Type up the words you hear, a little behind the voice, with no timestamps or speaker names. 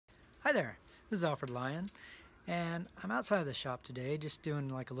Hi there, this is Alfred Lyon, and I'm outside of the shop today just doing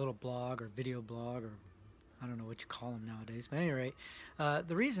like a little blog or video blog, or I don't know what you call them nowadays, but at any rate,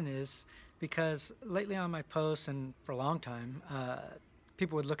 the reason is because lately on my posts and for a long time,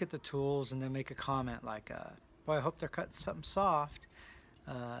 people would look at the tools and then make a comment like, boy, I hope they're cutting something soft,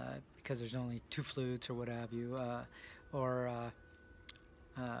 because there's only two flutes or what have you, or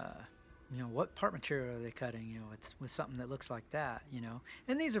what part material are they cutting, with something that looks like that,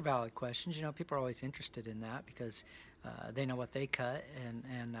 and these are valid questions. People are always interested in that because they know what they cut,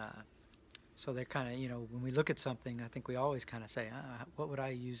 and so they're kind of, when we look at something, I think we always kind of say, what would I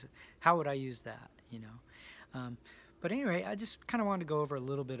use, how would I use that, but anyway, I just kind of wanted to go over a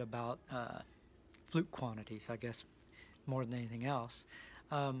little bit about flute quantities, I guess, more than anything else.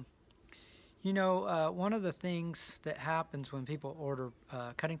 One of the things that happens when people order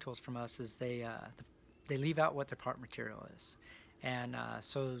cutting tools from us is they leave out what their part material is. And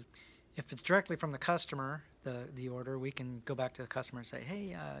so if it's directly from the customer, the order, we can go back to the customer and say,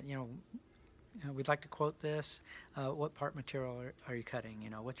 hey, we'd like to quote this. What part material are you cutting?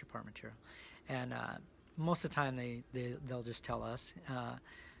 What's your part material? And most of the time they'll just tell us.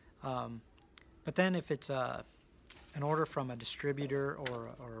 But then if it's an order from a distributor or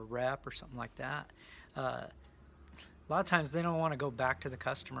a rep or something like that, a lot of times they don't want to go back to the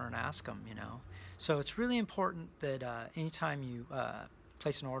customer and ask them, So it's really important that anytime you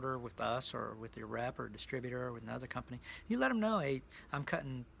place an order with us or with your rep or distributor or with another company, you let them know, hey, I'm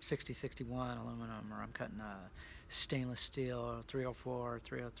cutting 6061 aluminum, or I'm cutting stainless steel 304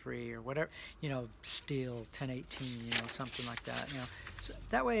 303 or whatever, steel 1018, something like that, so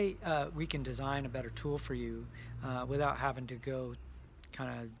that way we can design a better tool for you without having to go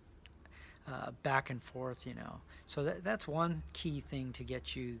kind of back and forth, so that's one key thing to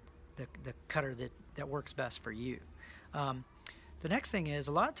get you the cutter that works best for you. The next thing is,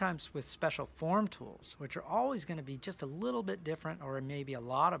 a lot of times with special form tools, which are always going to be just a little bit different or maybe a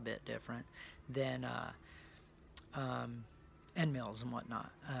lot of bit different than end mills and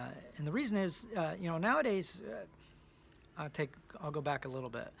whatnot. And the reason is, nowadays, I'll go back a little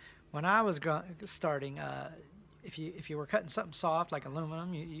bit. When I was starting, if you were cutting something soft like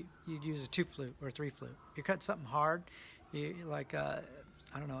aluminum, you'd use a 2 flute or a 3 flute. If you're cutting something hard, like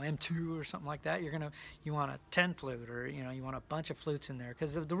I don't know, M2 or something like that, you want a 10 flute, or you want a bunch of flutes in there,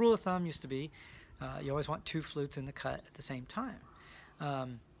 because the rule of thumb used to be you always want 2 flutes in the cut at the same time.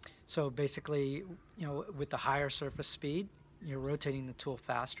 So basically, with the higher surface speed, you're rotating the tool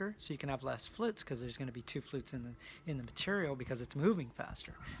faster, so you can have less flutes because there's going to be 2 flutes in the material because it's moving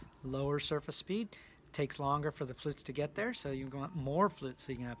faster. Lower surface speed, it takes longer for the flutes to get there, so you want more flutes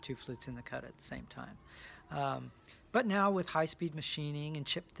so you can have 2 flutes in the cut at the same time. But now with high-speed machining and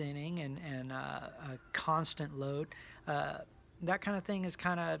chip thinning and a constant load, that kind of thing is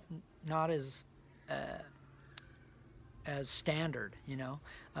kind of not as standard. You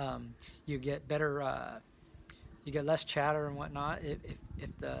get better, you get less chatter and whatnot if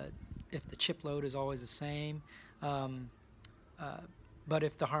the chip load is always the same, but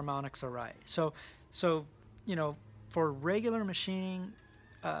if the harmonics are right. So for regular machining,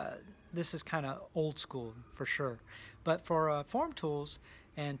 this is kind of old school for sure. But for form tools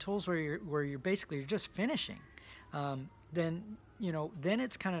and tools where you're basically just finishing, then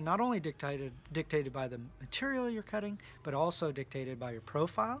it's kind of not only dictated by the material you're cutting, but also dictated by your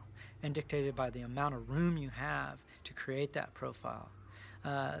profile and dictated by the amount of room you have to create that profile.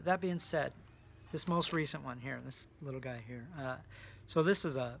 That being said, this most recent one here, this little guy here, so this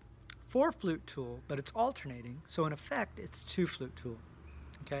is a 4 flute tool, but it's alternating, so in effect it's 2 flute tool.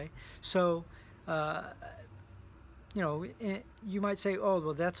 Okay, so you might say, oh,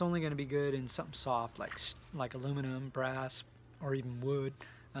 well, that's only going to be good in something soft like aluminum, brass, or even wood.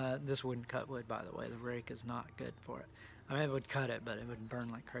 This wouldn't cut wood, by the way. The rake is not good for it. I mean, it would cut it, but it would burn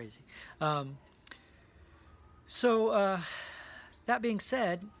like crazy. That being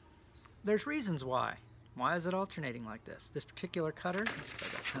said, there's reasons why. Why is it alternating like this? This particular cutter, let's see if I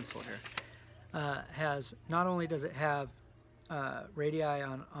got a pencil here, has, not only does it have radii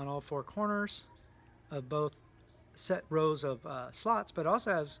on all 4 corners of both set rows of slots, but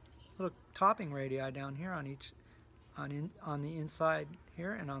also has little topping radii down here on each on the inside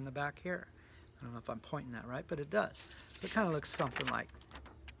here and on the back here. I don't know if I'm pointing that right, but it does. So it kind of looks something like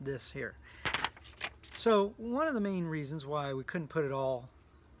this here. So one of the main reasons why we couldn't put it all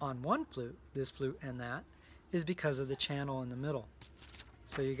on one flute, this flute and that, is because of the channel in the middle.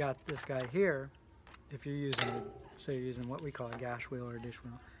 So you got this guy here. If you're using, say you're using what we call a gash wheel or a dish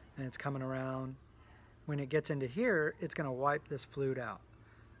wheel, and it's coming around, when it gets into here, it's going to wipe this flute out.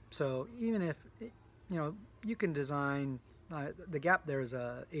 So even if, you can design the gap there is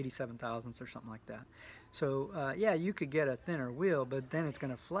 87 thousandths or something like that. So yeah, you could get a thinner wheel, but then it's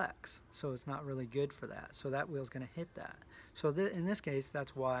going to flex, so it's not really good for that. So that wheel's going to hit that. So in this case,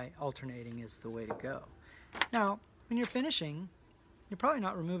 that's why alternating is the way to go. Now, when you're finishing, you're probably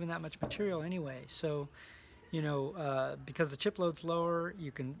not removing that much material anyway. So, you know, because the chip load's lower,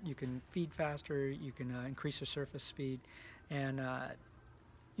 you can feed faster, you can increase your surface speed, and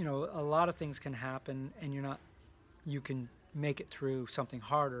you know, a lot of things can happen, and you can make it through something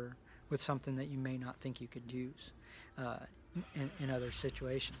harder with something that you may not think you could use in other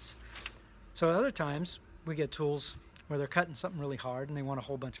situations. So other times we get tools where they're cutting something really hard and they want a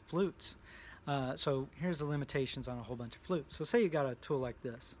whole bunch of flutes. So here's the limitations on a whole bunch of flutes. So say you got a tool like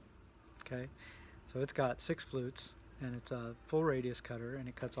this, okay? So it's got 6 flutes, and it's a full radius cutter, and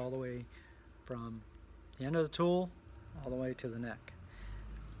it cuts all the way from the end of the tool all the way to the neck.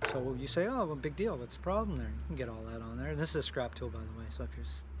 So you say, oh, well, big deal, what's the problem there? You can get all that on there. And this is a scrap tool, by the way, so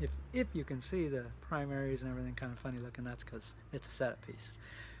if you can see the primaries and everything kind of funny looking, that's because it's a setup piece.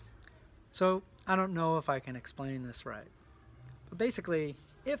 So I don't know if I can explain this right. But basically,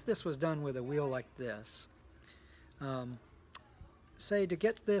 if this was done with a wheel like this, say to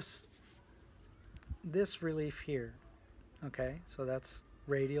get this relief here, okay, so that's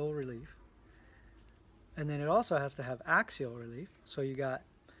radial relief. And then it also has to have axial relief. So you got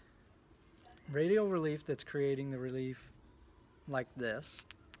radial relief that's creating the relief like this.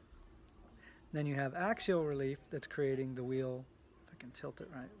 Then you have axial relief that's creating the wheel, if I can tilt it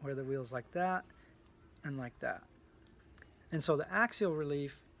right, where the wheel's like that and like that. And so the axial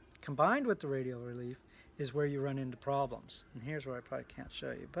relief combined with the radial relief is where you run into problems. And here's where I probably can't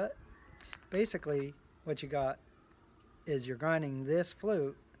show you, but basically what you got is you're grinding this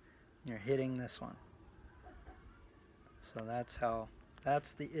flute and you're hitting this one. So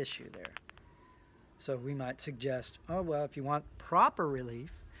that's the issue there. So we might suggest, oh well, if you want proper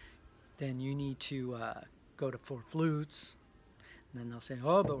relief, then you need to go to 4 flutes. And then they'll say,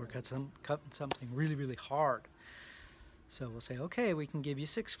 oh, but we're cutting something really, really hard. So we'll say, okay, we can give you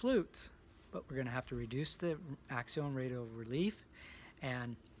 6 flutes, but we're going to have to reduce the axial and radial relief,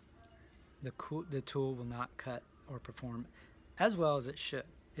 and the tool will not cut or perform as well as it should.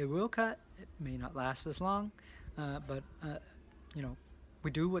 It will cut. It may not last as long, but you know, we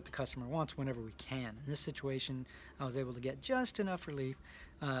do what the customer wants whenever we can. In this situation, I was able to get just enough relief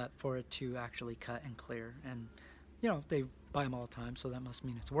for it to actually cut and clear. And you know, they buy them all the time, so that must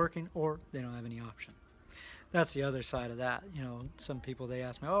mean it's working, or they don't have any option. That's the other side of that. You know, some people, they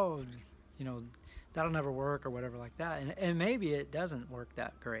ask me, oh, you know, that'll never work or whatever like that. And maybe it doesn't work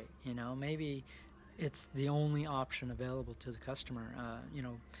that great. You know, maybe it's the only option available to the customer. You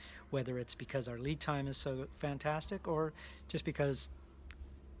know, whether it's because our lead time is so fantastic or just because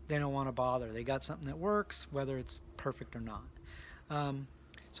they don't want to bother. They got something that works, whether it's perfect or not.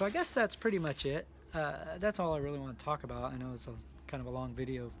 So I guess that's pretty much it. That's all I really want to talk about. I know it's kind of a long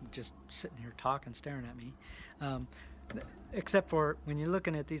video of just sitting here talking, staring at me. Except for when you're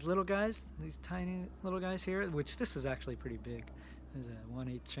looking at these little guys, these tiny little guys here, which this is actually pretty big. This is a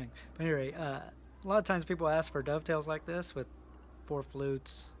 1/8 shank. But anyway, a lot of times people ask for dovetails like this with 4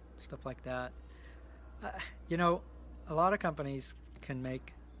 flutes, stuff like that. You know, a lot of companies can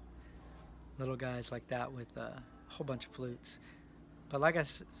make little guys like that with a whole bunch of flutes. But like I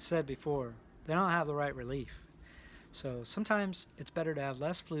said before, they don't have the right relief. So sometimes it's better to have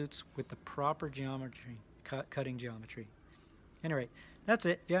less flutes with the proper geometry, cutting geometry. Anyway, that's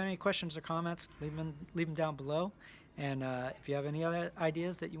it. If you have any questions or comments, leave them down below. And if you have any other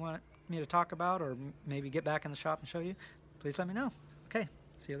ideas that you want me to talk about or maybe get back in the shop and show you, please let me know. Okay,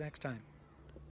 see you next time.